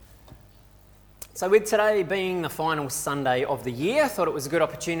So with today being the final Sunday of the year, I thought it was a good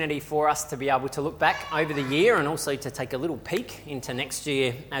opportunity for us to be able to look back over the year and also to take a little peek into next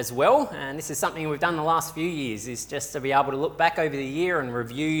year as well. And this is something we've done the last few years, is just to be able to look back over the year and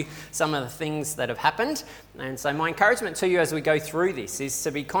review some of the things that have happened. And so my encouragement to you as we go through this is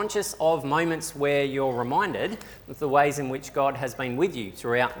to be conscious of moments where you're reminded of the ways in which God has been with you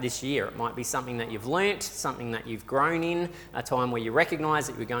throughout this year. It might be something that you've learnt, something that you've grown in, a time where you recognise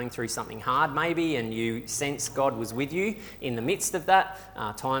that you're going through something hard maybe, and you sense God was with you in the midst of that,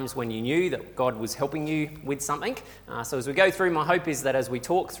 times when you knew that God was helping you with something. So as we go through, my hope is that as we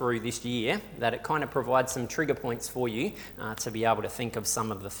talk through this year, that it kind of provides some trigger points for you to be able to think of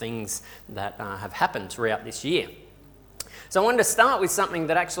some of the things that have happened throughout this year. So I wanted to start with something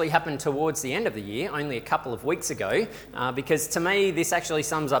that actually happened towards the end of the year, only a couple of weeks ago, because to me this actually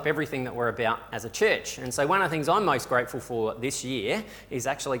sums up everything that we're about as a church. And so one of the things I'm most grateful for this year is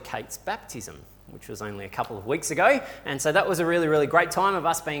actually Kate's baptism, which was only a couple of weeks ago. And so that was a really, really great time of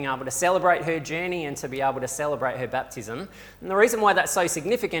us being able to celebrate her journey and to be able to celebrate her baptism. And the reason why that's so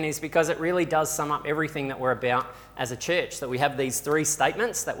significant is because it really does sum up everything that we're about as a church, that we have these three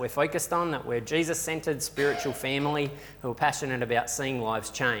statements that we're focused on, that we're Jesus-centred, spiritual family, who are passionate about seeing lives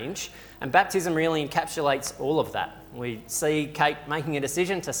change. And baptism really encapsulates all of that. We see Kate making a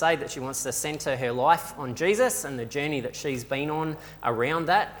decision to say that she wants to centre her life on Jesus and the journey that she's been on around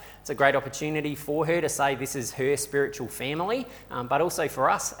that. It's a great opportunity for her to say this is her spiritual family, but also for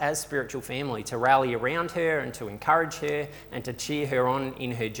us as spiritual family to rally around her and to encourage her and to cheer her on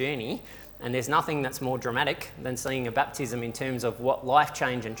in her journey. And there's nothing that's more dramatic than seeing a baptism in terms of what life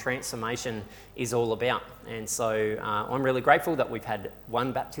change and transformation is all about. And so I'm really grateful that we've had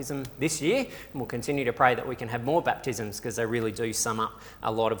one baptism this year, and we'll continue to pray that we can have more baptisms because they really do sum up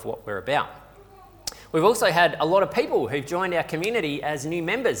a lot of what we're about. We've also had a lot of people who've joined our community as new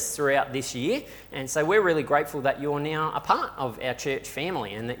members throughout this year, and so we're really grateful that you're now a part of our church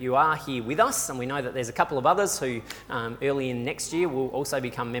family and that you are here with us. And we know that there's a couple of others who early in next year will also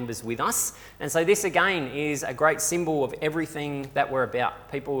become members with us. And so this again is a great symbol of everything that we're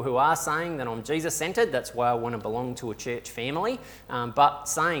about. People who are saying that I'm Jesus-centred, that's why I want to belong to a church family, but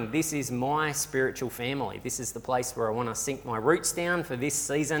saying this is my spiritual family. This is the place where I want to sink my roots down for this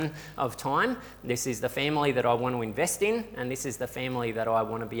season of time. This is the family that I want to invest in, and this is the family that I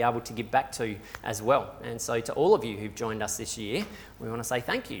want to be able to give back to as well. And so to all of you who've joined us this year, we want to say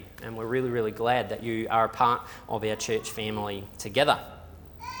thank you, and we're really, really glad that you are a part of our church family together.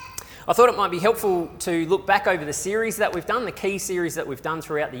 I thought it might be helpful to look back over the series that we've done, the key series that we've done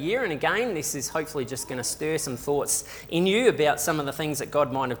throughout the year. And again, this is hopefully just going to stir some thoughts in you about some of the things that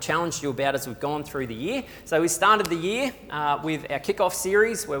God might have challenged you about as we've gone through the year. So we started the year with our kickoff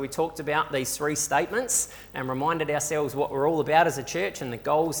series where we talked about these three statements and reminded ourselves what we're all about as a church and the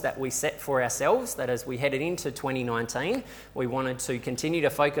goals that we set for ourselves, that as we headed into 2019, we wanted to continue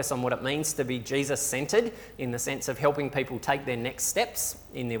to focus on what it means to be Jesus-centred in the sense of helping people take their next steps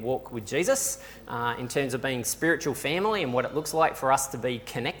in their walk with Jesus, in terms of being spiritual family and what it looks like for us to be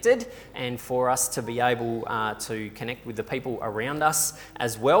connected and for us to be able to connect with the people around us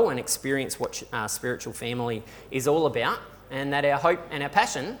as well and experience what spiritual family is all about. And that our hope and our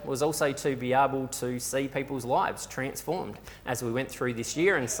passion was also to be able to see people's lives transformed as we went through this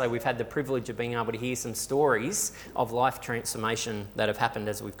year. And so we've had the privilege of being able to hear some stories of life transformation that have happened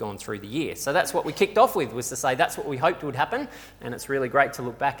as we've gone through the year. So that's what we kicked off with, was to say that's what we hoped would happen. And it's really great to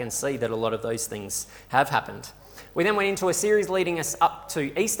look back and see that a lot of those things have happened. We then went into a series leading us up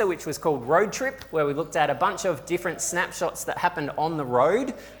to Easter, which was called Road Trip, where we looked at a bunch of different snapshots that happened on the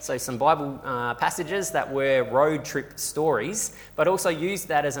road. So some Bible passages that were road trip stories, but also used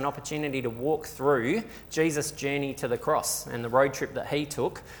that as an opportunity to walk through Jesus' journey to the cross and the road trip that he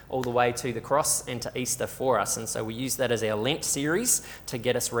took all the way to the cross and to Easter for us. And so we used that as our Lent series to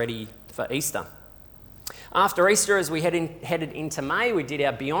get us ready for Easter. After Easter, as we headed into May, we did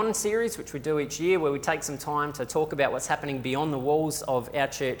our Beyond series, which we do each year, where we take some time to talk about what's happening beyond the walls of our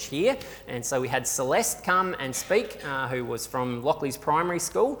church here. And so we had Celeste come and speak, who was from Lockleys Primary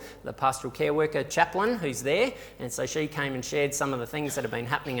School, the pastoral care worker chaplain who's there. And so she came and shared some of the things that have been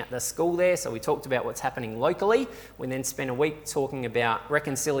happening at the school there. So we talked about what's happening locally. We then spent a week talking about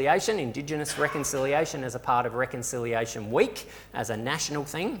reconciliation, Indigenous reconciliation as a part of Reconciliation Week as a national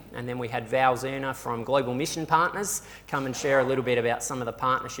thing. And then we had Val Zerner from Global Mission Partners come and share a little bit about some of the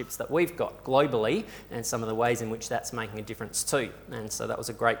partnerships that we've got globally and some of the ways in which that's making a difference too. And so that was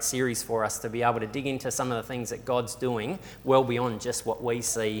a great series for us to be able to dig into some of the things that God's doing well beyond just what we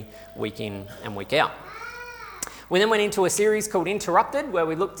see week in and week out. We then went into a series called Interrupted, where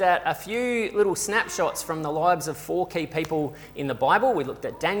we looked at a few little snapshots from the lives of 4 key people in the Bible. We looked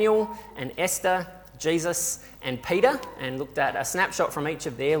at Daniel and Esther, Jesus and Peter, and looked at a snapshot from each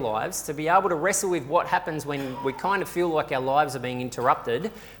of their lives to be able to wrestle with what happens when we kind of feel like our lives are being interrupted,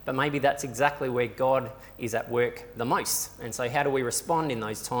 but maybe that's exactly where God is at work the most. And so how do we respond in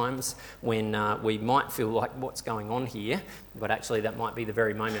those times when we might feel like what's going on here, but actually that might be the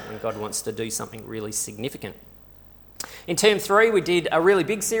very moment when God wants to do something really significant. In term 3, we did a really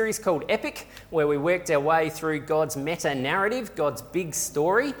big series called Epic, where we worked our way through God's meta-narrative, God's big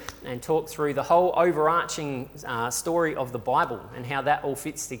story, and talked through the whole overarching story of the Bible and how that all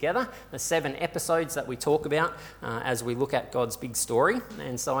fits together, the 7 episodes that we talk about as we look at God's big story.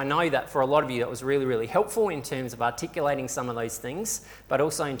 And so I know that for a lot of you that was really, really helpful in terms of articulating some of those things, but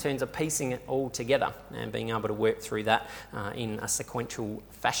also in terms of piecing it all together and being able to work through that in a sequential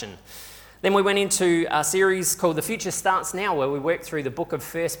fashion. Then we went into a series called The Future Starts Now, where we worked through the book of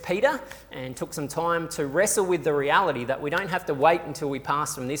 1 Peter and took some time to wrestle with the reality that we don't have to wait until we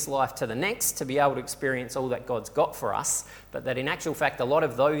pass from this life to the next to be able to experience all that God's got for us, but that in actual fact a lot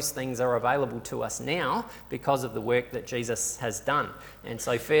of those things are available to us now because of the work that Jesus has done. And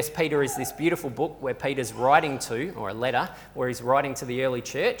so 1 Peter is this beautiful book where Peter's writing to, or a letter, where he's writing to the early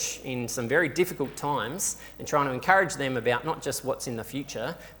church in some very difficult times and trying to encourage them about not just what's in the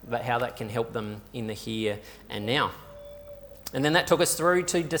future, but how that can help them in the here and now. And then that took us through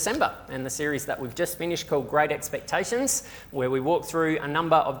to December and the series that we've just finished called Great Expectations, where we walked through a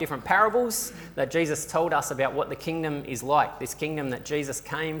number of different parables that Jesus told us about what the kingdom is like, this kingdom that Jesus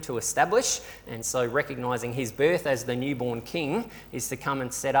came to establish. And so recognising his birth as the newborn king is to come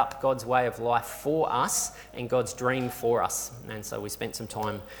and set up God's way of life for us and God's dream for us. And so we spent some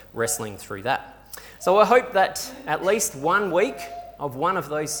time wrestling through that. So I hope that at least 1 week of one of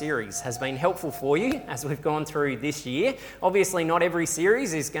those series has been helpful for you as we've gone through this year. Obviously, not every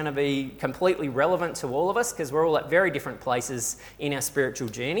series is going to be completely relevant to all of us because we're all at very different places in our spiritual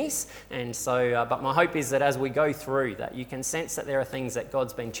journeys. And so, but my hope is that as we go through, that you can sense that there are things that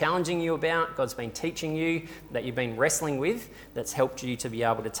God's been challenging you about, God's been teaching you, that you've been wrestling with, that's helped you to be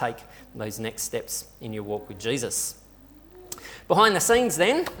able to take those next steps in your walk with Jesus. Behind the scenes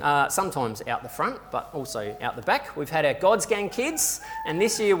then, sometimes out the front, but also out the back, we've had our God's Gang kids, and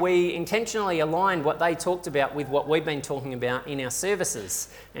this year we intentionally aligned what they talked about with what we've been talking about in our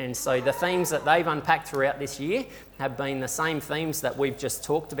services. And so the themes that they've unpacked throughout this year have been the same themes that we've just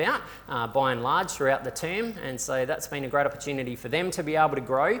talked about by and large throughout the term, and so that's been a great opportunity for them to be able to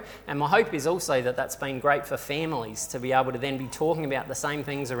grow. And my hope is also that that's been great for families to be able to then be talking about the same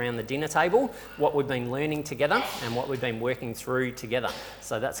things around the dinner table, what we've been learning together and what we've been working through together.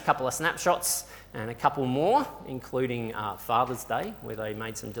 So that's a couple of snapshots and a couple more, including Father's Day, where they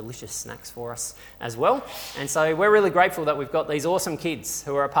made some delicious snacks for us as well. And so we're really grateful that we've got these awesome kids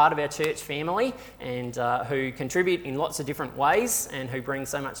who are a part of our church family and who contribute in lots of different ways and who bring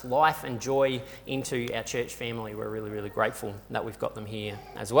so much life and joy into our church family. We're really, really grateful that we've got them here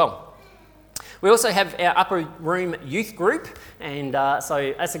as well. We also have our upper room youth group, and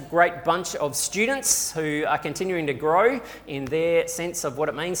so that's a great bunch of students who are continuing to grow in their sense of what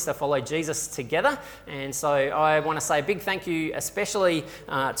it means to follow Jesus together. And so I want to say a big thank you especially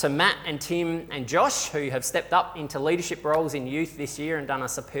to Matt and Tim and Josh, who have stepped up into leadership roles in youth this year and done a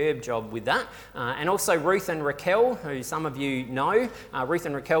superb job with that. And also Ruth and Raquel, who some of you know. Ruth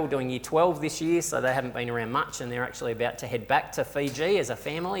and Raquel doing year 12 this year, so they haven't been around much, and they're actually about to head back to Fiji as a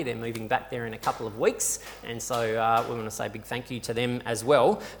family. They're moving back there in a couple of weeks, and so we want to say a big thank you to them as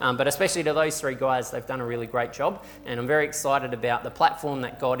well, but especially to those 3 guys. They've done a really great job, and I'm very excited about the platform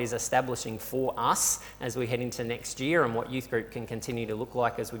that God is establishing for us as we head into next year and what youth group can continue to look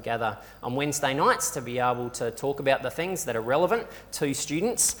like as we gather on Wednesday nights to be able to talk about the things that are relevant to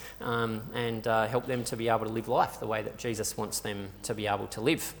students and help them to be able to live life the way that Jesus wants them to be able to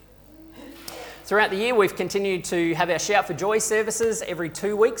live. Throughout the year, we've continued to have our Shout for Joy services every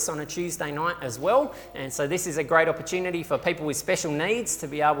 2 weeks on a Tuesday night as well. And so this is a great opportunity for people with special needs to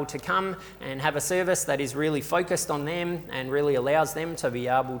be able to come and have a service that is really focused on them and really allows them to be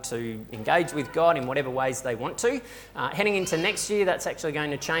able to engage with God in whatever ways they want to. Heading into next year, that's actually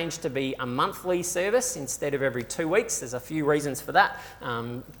going to change to be a monthly service instead of every 2 weeks. There's a few reasons for that,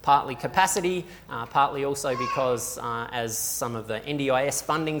 partly capacity, partly also because as some of the NDIS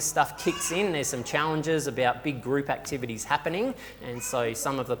funding stuff kicks in, there's some some challenges about big group activities happening, and so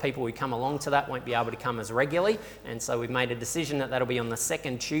some of the people who come along to that won't be able to come as regularly, and so we've made a decision that that'll be on the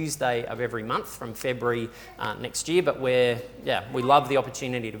second Tuesday of every month from February next year. But we love the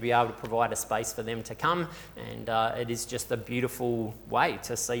opportunity to be able to provide a space for them to come, and it is just a beautiful way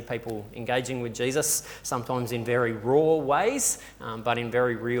to see people engaging with Jesus, sometimes in very raw ways, but in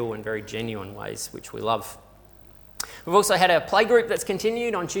very real and very genuine ways, which we love. We've also had a playgroup that's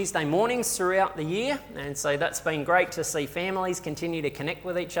continued on Tuesday mornings throughout the year, and so that's been great to see families continue to connect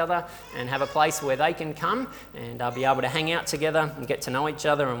with each other and have a place where they can come and be able to hang out together and get to know each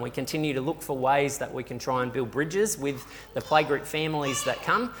other. And we continue to look for ways that we can try and build bridges with the playgroup families that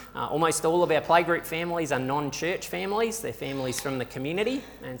come. Almost all of our playgroup families are non-church families. They're families from the community,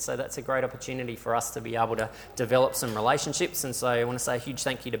 and so that's a great opportunity for us to be able to develop some relationships. And so I want to say a huge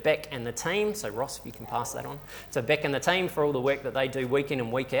thank you to Beck and the team. So Ross, if you can pass that on to Beck and the team for all the work that they do week in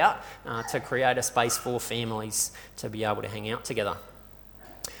and week out to create a space for families to be able to hang out together.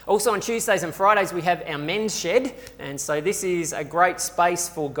 Also on Tuesdays and Fridays we have our men's shed, and so this is a great space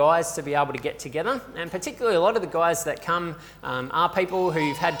for guys to be able to get together, and particularly a lot of the guys that come are people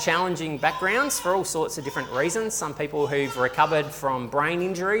who've had challenging backgrounds for all sorts of different reasons. Some people who've recovered from brain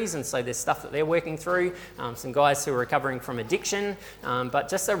injuries, and so there's stuff that they're working through, some guys who are recovering from addiction, but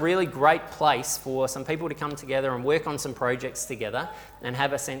just a really great place for some people to come together and work on some projects together and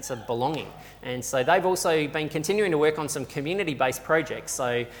have a sense of belonging. And so they've also been continuing to work on some community-based projects.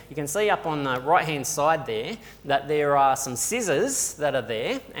 So you can see up on the right-hand side there that there are some scissors that are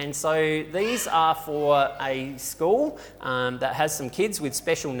there. And so these are for a school that has some kids with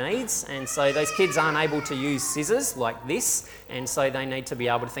special needs. And so those kids aren't able to use scissors like this. And so they need to be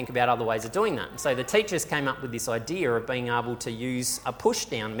able to think about other ways of doing that. So the teachers came up with this idea of being able to use a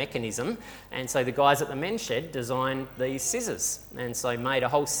push-down mechanism. And so the guys at the men's shed designed these scissors. And so made a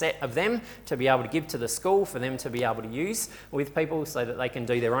whole set of them to be able to give to the school for them to be able to use with people so that they can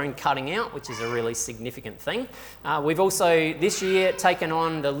do their own cutting out, which is a really significant thing. We've also this year taken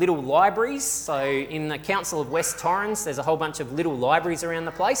on the little libraries. So in the Council of West Torrens, there's a whole bunch of little libraries around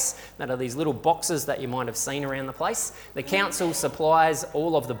the place that are these little boxes that you might have seen around the place. The council supplies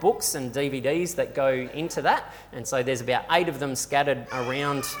all of the books and DVDs that go into that, and so there's about 8 of them scattered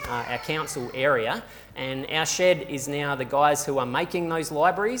around our council area. And our shed is now the guys who are making those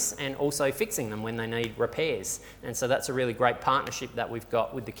libraries and also fixing them when they need repairs. And so that's a really great partnership that we've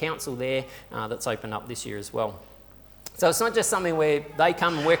got with the council there that's opened up this year as well. So it's not just something where they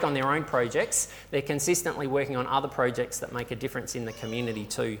come and work on their own projects, they're consistently working on other projects that make a difference in the community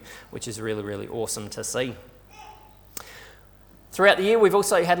too, which is really, really awesome to see. Throughout the year, we've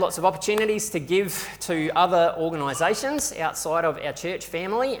also had lots of opportunities to give to other organisations outside of our church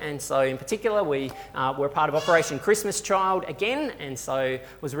family, and so in particular we were part of Operation Christmas Child again, and so it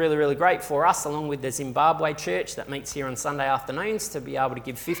was really, really great for us, along with the Zimbabwe church that meets here on Sunday afternoons, to be able to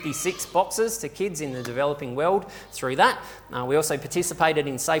give 56 boxes to kids in the developing world through that. We also participated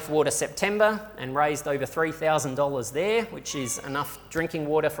in Safe Water September and raised over $3,000 there, which is enough drinking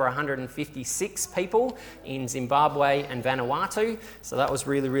water for 156 people in Zimbabwe and Vanuatu. So that was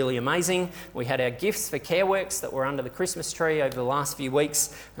really, really amazing. We had our gifts for CareWorks that were under the Christmas tree over the last few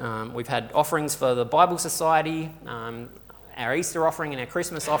weeks. We've had offerings for the Bible Society, our Easter offering and our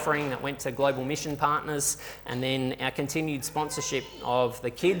Christmas offering that went to Global Mission Partners, and then our continued sponsorship of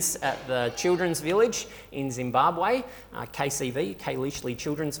the kids at the Children's Village in Zimbabwe, KCV, Kay-Leashley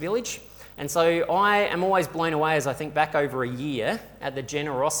Children's Village. And so I am always blown away as I think back over a year at the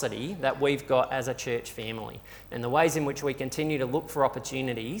generosity that we've got as a church family and the ways in which we continue to look for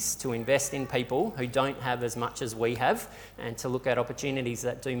opportunities to invest in people who don't have as much as we have, and to look at opportunities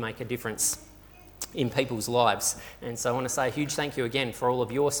that do make a difference in people's lives. And so I want to say a huge thank you again for all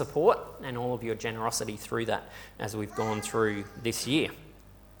of your support and all of your generosity through that as we've gone through this year.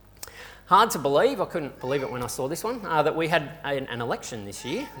 Hard to believe, I couldn't believe it when I saw this one, that we had an election this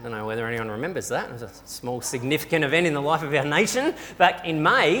year. I don't know whether anyone remembers that. It was a small significant event in the life of our nation back in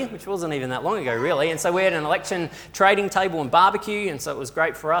May, which wasn't even that long ago really. And so we had an election trading table and barbecue, and so it was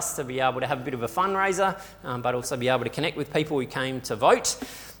great for us to be able to have a bit of a fundraiser, but also be able to connect with people who came to vote.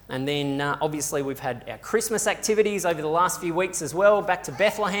 And then obviously we've had our Christmas activities over the last few weeks as well, back to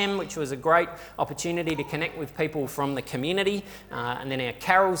Bethlehem, which was a great opportunity to connect with people from the community. And then our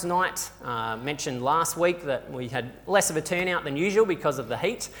Carols night, mentioned last week that we had less of a turnout than usual because of the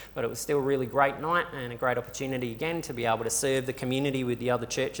heat, but it was still a really great night and a great opportunity again to be able to serve the community with the other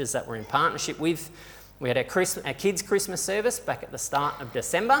churches that we're in partnership with. We had our kids' Christmas service back at the start of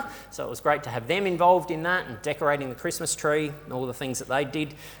December, so it was great to have them involved in that and decorating the Christmas tree and all the things that they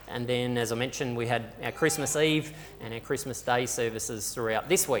did. And then, as I mentioned, we had our Christmas Eve and our Christmas Day services throughout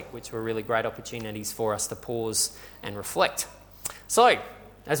this week, which were really great opportunities for us to pause and reflect. So,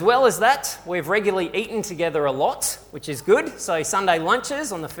 as well as that, we've regularly eaten together a lot, which is good. So Sunday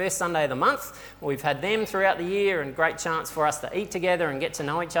lunches on the first Sunday of the month, we've had them throughout the year, and great chance for us to eat together and get to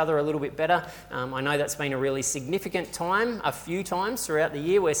know each other a little bit better. I know that's been a really significant time, a few times throughout the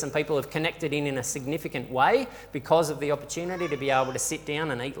year, where some people have connected in a significant way because of the opportunity to be able to sit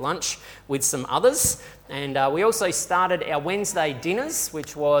down and eat lunch with some others. And we also started our Wednesday dinners,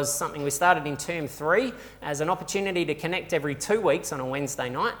 which was something we started in term 3 as an opportunity to connect every 2 weeks on a Wednesday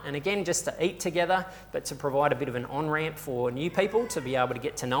night. And again, just to eat together, but to provide a bit of an on-ramp for new people to be able to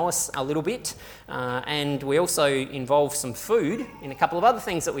get to know us a little bit. And we also involved some food in a couple of other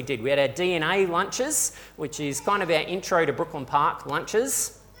things that we did. We had our DNA lunches, which is kind of our intro to Brooklyn Park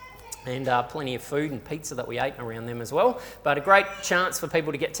lunches. And plenty of food and pizza that we ate around them as well. But a great chance for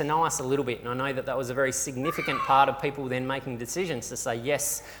people to get to know us a little bit. And I know that was a very significant part of people then making decisions to say,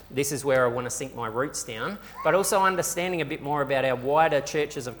 yes, this is where I want to sink my roots down. But also understanding a bit more about our wider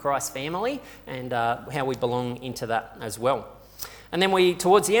Churches of Christ family and how we belong into that as well. And then we,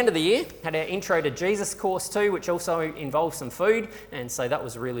 towards the end of the year, had our Intro to Jesus course too, which also involved some food. And so that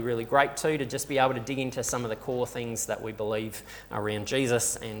was really, really great too, to just be able to dig into some of the core things that we believe around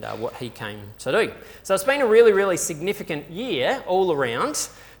Jesus and what he came to do. So it's been a really, really significant year all around.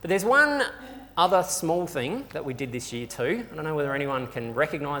 But there's one other small thing that we did this year too. I don't know whether anyone can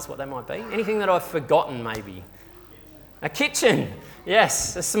recognise what that might be. Anything that I've forgotten maybe? A kitchen.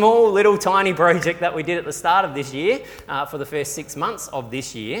 Yes, a small little tiny project that we did at the start of this year for the first 6 months of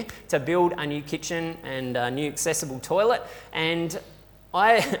this year to build a new kitchen and a new accessible toilet. And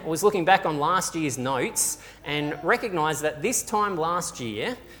I was looking back on last year's notes and recognised that this time last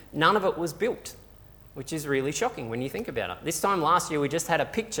year, none of it was built, which is really shocking when you think about it. This time last year, we just had a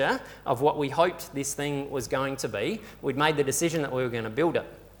picture of what we hoped this thing was going to be. We'd made the decision that we were going to build it.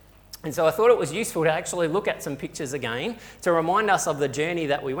 And so I thought it was useful to actually look at some pictures again to remind us of the journey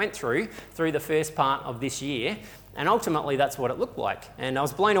that we went through the first part of this year. And ultimately, that's what it looked like. And I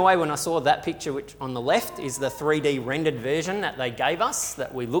was blown away when I saw that picture, which on the left is the 3D rendered version that they gave us,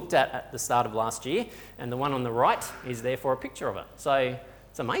 that we looked at the start of last year. And the one on the right is therefore a picture of it. So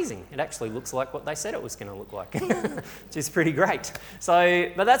it's amazing. It actually looks like what they said it was going to look like, which is pretty great. So,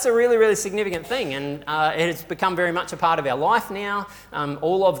 but that's a really, really significant thing, and it has become very much a part of our life now.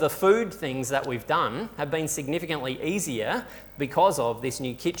 All of the food things that we've done have been significantly easier because of this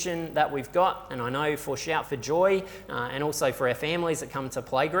new kitchen that we've got. And I know for Shout for Joy and also for our families that come to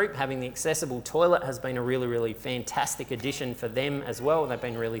Playgroup, having the accessible toilet has been a really, really fantastic addition for them as well. They've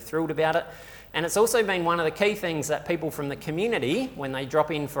been really thrilled about it. And it's also been one of the key things that people from the community, when they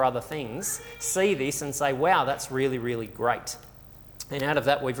drop in for other things, see this and say, wow, that's really, really great. And out of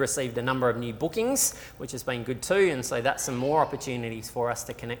that, we've received a number of new bookings, which has been good too. And so that's some more opportunities for us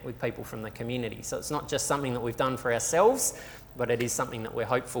to connect with people from the community. So it's not just something that we've done for ourselves, but it is something that we're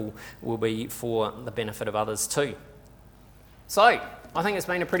hopeful will be for the benefit of others too. So I think it's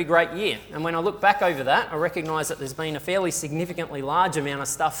been a pretty great year. And when I look back over that, I recognise that there's been a fairly significantly large amount of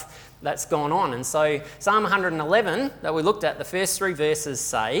stuff that's gone on. And so Psalm 111 that we looked at, the first 3 verses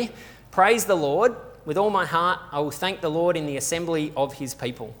say, "Praise the Lord. With all my heart, I will thank the Lord in the assembly of his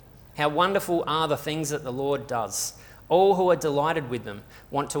people. How wonderful are the things that the Lord does. All who are delighted with them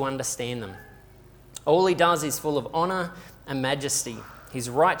want to understand them. All he does is full of honour and majesty. His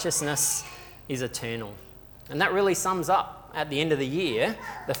righteousness is eternal." And that really sums up, at the end of the year,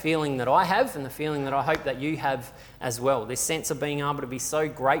 the feeling that I have and the feeling that I hope that you have as well. This sense of being able to be so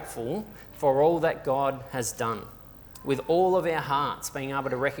grateful for all that God has done. With all of our hearts, being able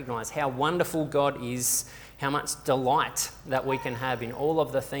to recognise how wonderful God is, how much delight that we can have in all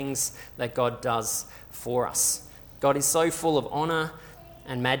of the things that God does for us. God is so full of honour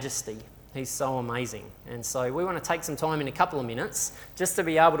and majesty. He's so amazing. And so we want to take some time in a couple of minutes just to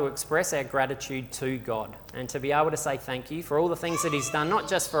be able to express our gratitude to God and to be able to say thank you for all the things that he's done, not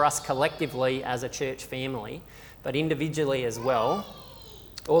just for us collectively as a church family, but individually as well.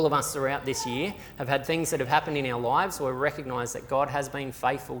 All of us throughout this year have had things that have happened in our lives where we recognise that God has been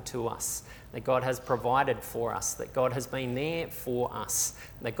faithful to us, that God has provided for us, that God has been there for us,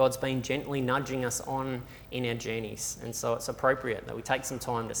 that God's been gently nudging us on in our journeys. And so it's appropriate that we take some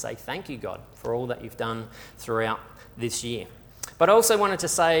time to say thank you, God, for all that you've done throughout this year. But I also wanted to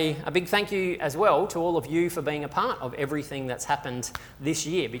say a big thank you as well to all of you for being a part of everything that's happened this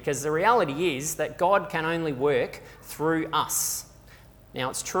year, because the reality is that God can only work through us. Now,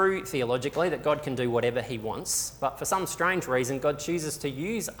 it's true theologically that God can do whatever he wants, but for some strange reason, God chooses to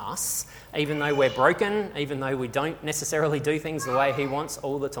use us, even though we're broken, even though we don't necessarily do things the way he wants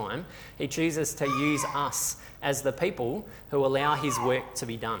all the time. He chooses to use us as the people who allow his work to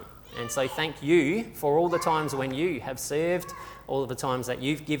be done. And so thank you for all the times when you have served, all of the times that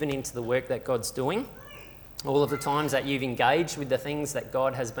you've given into the work that God's doing, all of the times that you've engaged with the things that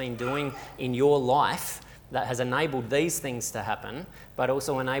God has been doing in your life that has enabled these things to happen, but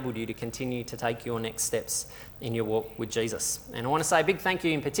also enabled you to continue to take your next steps in your walk with Jesus. And I want to say a big thank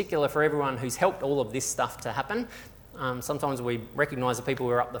you in particular for everyone who's helped all of this stuff to happen. Sometimes we recognise the people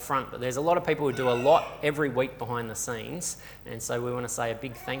who are up the front, but there's a lot of people who do a lot every week behind the scenes. And so we want to say a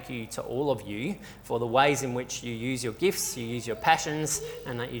big thank you to all of you for the ways in which you use your gifts, you use your passions,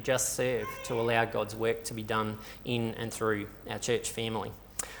 and that you just serve to allow God's work to be done in and through our church family.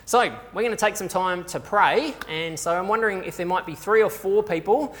 So we're going to take some time to pray, and so I'm wondering if there might be 3 or 4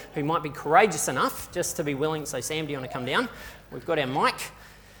 people who might be courageous enough just to be willing. So Sam, do you want to come down? We've got our mic.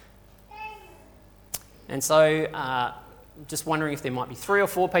 And so just wondering if there might be 3 or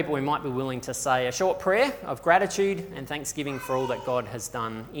 4 people who might be willing to say a short prayer of gratitude and thanksgiving for all that God has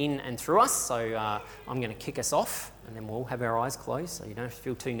done in and through us. So I'm going to kick us off, and then we'll have our eyes closed so you don't have to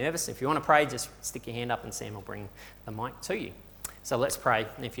feel too nervous. If you want to pray, just stick your hand up and Sam will bring the mic to you. So let's pray,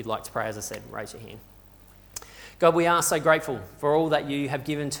 and if you'd like to pray, as I said, raise your hand. God, we are so grateful for all that you have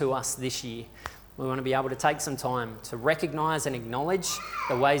given to us this year. We want to be able to take some time to recognise and acknowledge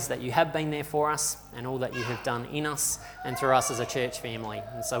the ways that you have been there for us and all that you have done in us and through us as a church family.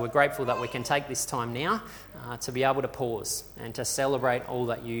 And so we're grateful that we can take this time now to be able to pause and to celebrate all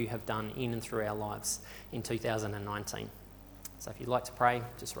that you have done in and through our lives in 2019. So if you'd like to pray,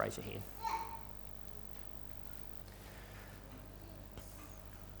 just raise your hand.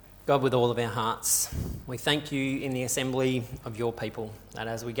 God, with all of our hearts, we thank you in the assembly of your people, that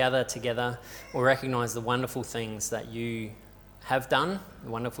as we gather together, we'll recognise the wonderful things that you have done,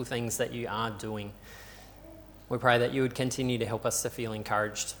 the wonderful things that you are doing. We pray that you would continue to help us to feel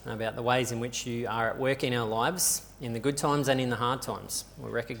encouraged about the ways in which you are at work in our lives, in the good times and in the hard times.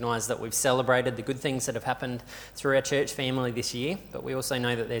 We recognise that we've celebrated the good things that have happened through our church family this year, but we also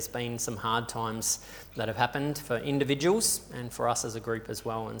know that there's been some hard times that have happened for individuals and for us as a group as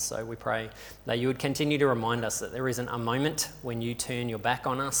well. And so we pray that you would continue to remind us that there isn't a moment when you turn your back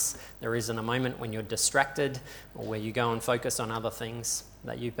on us, there isn't a moment when you're distracted or where you go and focus on other things,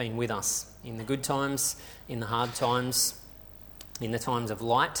 that you've been with us in the good times, in the hard times, in the times of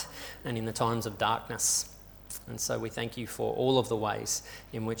light and in the times of darkness. And so we thank you for all of the ways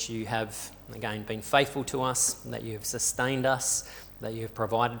in which you have, again, been faithful to us, that you have sustained us, that you have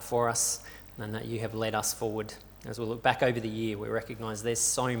provided for us, and that you have led us forward. As we look back over the year, we recognise there's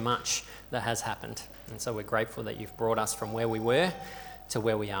so much that has happened. And so we're grateful that you've brought us from where we were to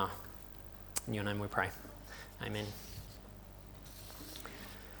where we are. In your name we pray. Amen.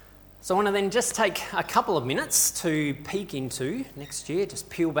 So I want to then just take a couple of minutes to peek into next year,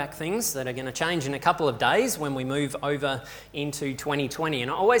 just peel back things that are going to change in a couple of days when we move over into 2020. And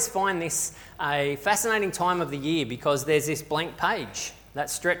I always find this a fascinating time of the year because there's this blank page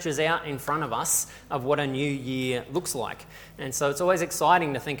that stretches out in front of us of what a new year looks like. And so it's always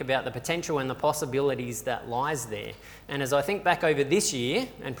exciting to think about the potential and the possibilities that lies there. And as I think back over this year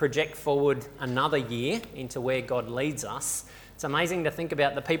and project forward another year into where God leads us, it's amazing to think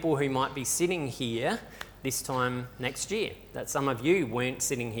about the people who might be sitting here this time next year, that some of you weren't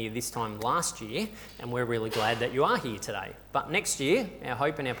sitting here this time last year, and we're really glad that you are here today. But next year, our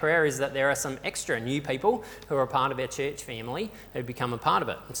hope and our prayer is that there are some extra new people who are a part of our church family who become a part of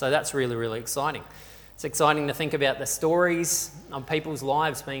it. And so that's really, really exciting. It's exciting to think about the stories of people's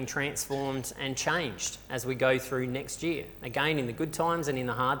lives being transformed and changed as we go through next year. Again, in the good times and in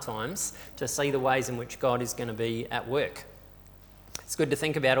the hard times, to see the ways in which God is going to be at work. It's good to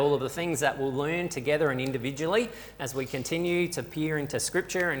think about all of the things that we'll learn together and individually as we continue to peer into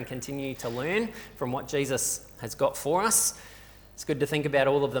Scripture and continue to learn from what Jesus has got for us. It's good to think about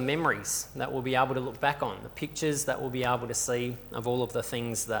all of the memories that we'll be able to look back on, the pictures that we'll be able to see of all of the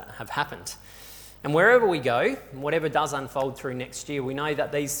things that have happened. And wherever we go, whatever does unfold through next year, we know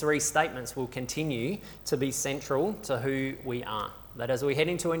that these 3 statements will continue to be central to who we are. That as we head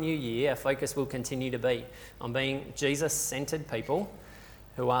into a new year, our focus will continue to be on being Jesus-centred people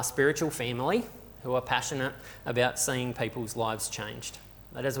who are spiritual family, who are passionate about seeing people's lives changed.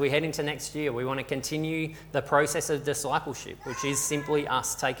 That as we head into next year, we want to continue the process of discipleship, which is simply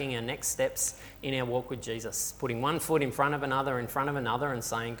us taking our next steps in our walk with Jesus, putting one foot in front of another and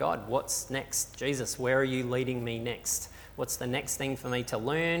saying, God, what's next? Jesus, where are you leading me next? What's the next thing for me to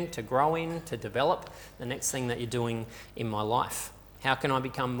learn, to grow in, to develop? The next thing that you're doing in my life? How can I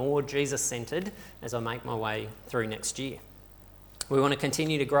become more Jesus-centred as I make my way through next year? We want to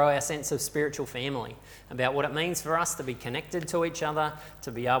continue to grow our sense of spiritual family, about what it means for us to be connected to each other,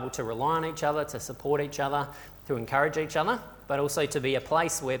 to be able to rely on each other, to support each other, to encourage each other, but also to be a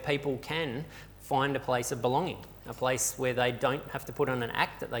place where people can find a place of belonging, a place where they don't have to put on an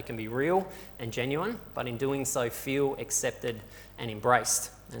act, that they can be real and genuine, but in doing so feel accepted and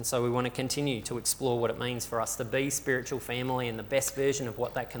embraced. And so we want to continue to explore what it means for us to be spiritual family and the best version of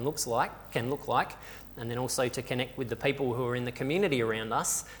what that can look like, and then also to connect with the people who are in the community around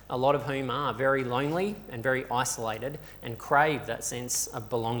us, a lot of whom are very lonely and very isolated and crave that sense of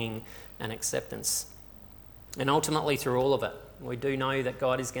belonging and acceptance. And ultimately, through all of it, we do know that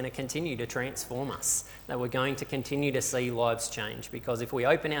God is going to continue to transform us, that we're going to continue to see lives change, because if we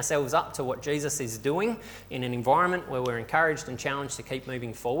open ourselves up to what Jesus is doing in an environment where we're encouraged and challenged to keep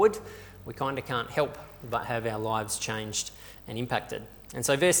moving forward, we kind of can't help but have our lives changed and impacted. And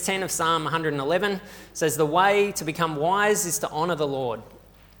so verse 10 of Psalm 111 says, "The way to become wise is to honour the Lord.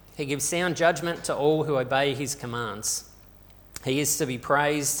 He gives sound judgment to all who obey his commands. He is to be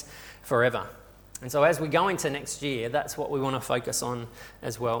praised forever." And so as we go into next year, that's what we want to focus on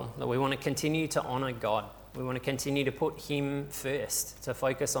as well, that we want to continue to honour God. We want to continue to put him first, to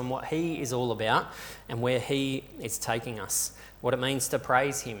focus on what he is all about and where he is taking us, what it means to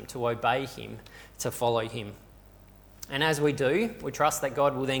praise him, to obey him, to follow him. And as we do, we trust that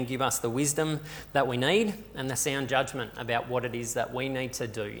God will then give us the wisdom that we need and the sound judgment about what it is that we need to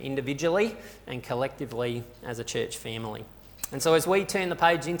do individually and collectively as a church family. And so as we turn the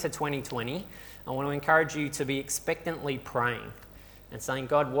page into 2020, I want to encourage you to be expectantly praying and saying,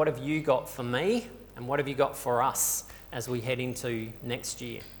 God, what have you got for me and what have you got for us as we head into next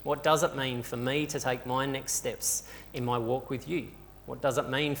year? What does it mean for me to take my next steps in my walk with you? What does it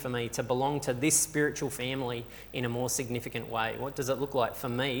mean for me to belong to this spiritual family in a more significant way? What does it look like for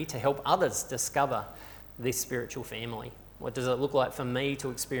me to help others discover this spiritual family? What does it look like for me to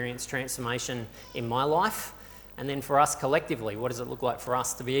experience transformation in my life? And then for us collectively, what does it look like for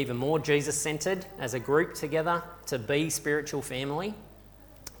us to be even more Jesus-centred as a group together, to be spiritual family,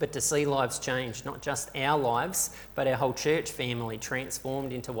 but to see lives change, not just our lives, but our whole church family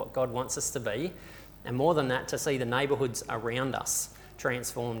transformed into what God wants us to be. And more than that, to see the neighbourhoods around us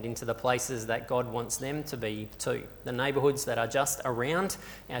transformed into the places that God wants them to be too. The neighbourhoods that are just around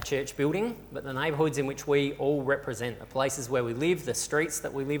our church building, but the neighbourhoods in which we all represent, the places where we live, the streets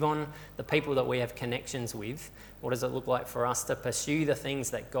that we live on, the people that we have connections with. What does it look like for us to pursue the things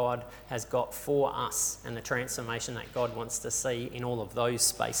that God has got for us and the transformation that God wants to see in all of those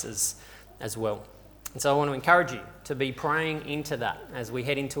spaces as well? And so I want to encourage you to be praying into that as we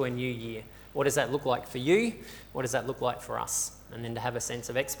head into a new year. What does that look like for you? What does that look like for us? And then to have a sense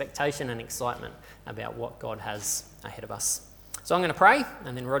of expectation and excitement about what God has ahead of us. So I'm going to pray,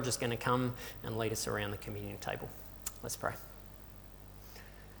 and then Roger's going to come and lead us around the communion table. Let's pray.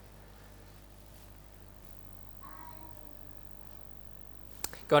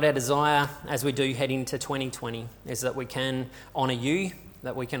 God, our desire as we do head into 2020 is that we can honour you,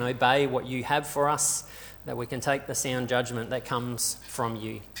 that we can obey what you have for us, that we can take the sound judgment that comes from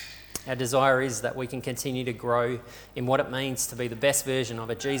you. Our desire is that we can continue to grow in what it means to be the best version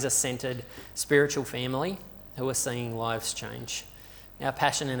of a Jesus-centred spiritual family who are seeing lives change. Our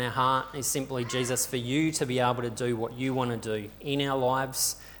passion in our heart is simply, Jesus, for you to be able to do what you want to do in our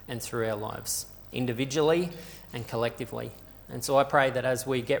lives and through our lives, individually and collectively. And so I pray that as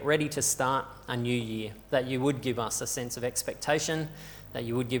we get ready to start a new year, that you would give us a sense of expectation, that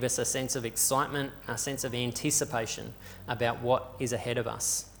you would give us a sense of excitement, a sense of anticipation about what is ahead of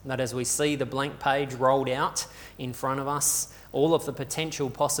us. That as we see the blank page rolled out in front of us, all of the potential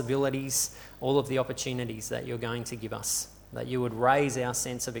possibilities, all of the opportunities that you're going to give us, that you would raise our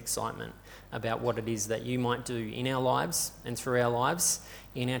sense of excitement about what it is that you might do in our lives and through our lives,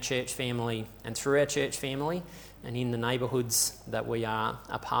 in our church family and through our church family, and in the neighbourhoods that we are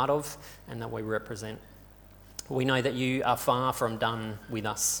a part of and that we represent. We know that you are far from done with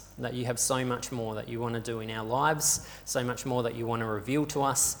us, that you have so much more that you want to do in our lives, so much more that you want to reveal to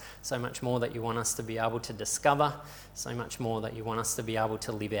us, so much more that you want us to be able to discover, so much more that you want us to be able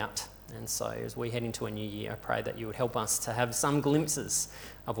to live out. And so as we head into a new year, I pray that you would help us to have some glimpses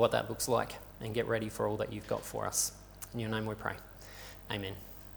of what that looks like and get ready for all that you've got for us. In your name we pray. Amen.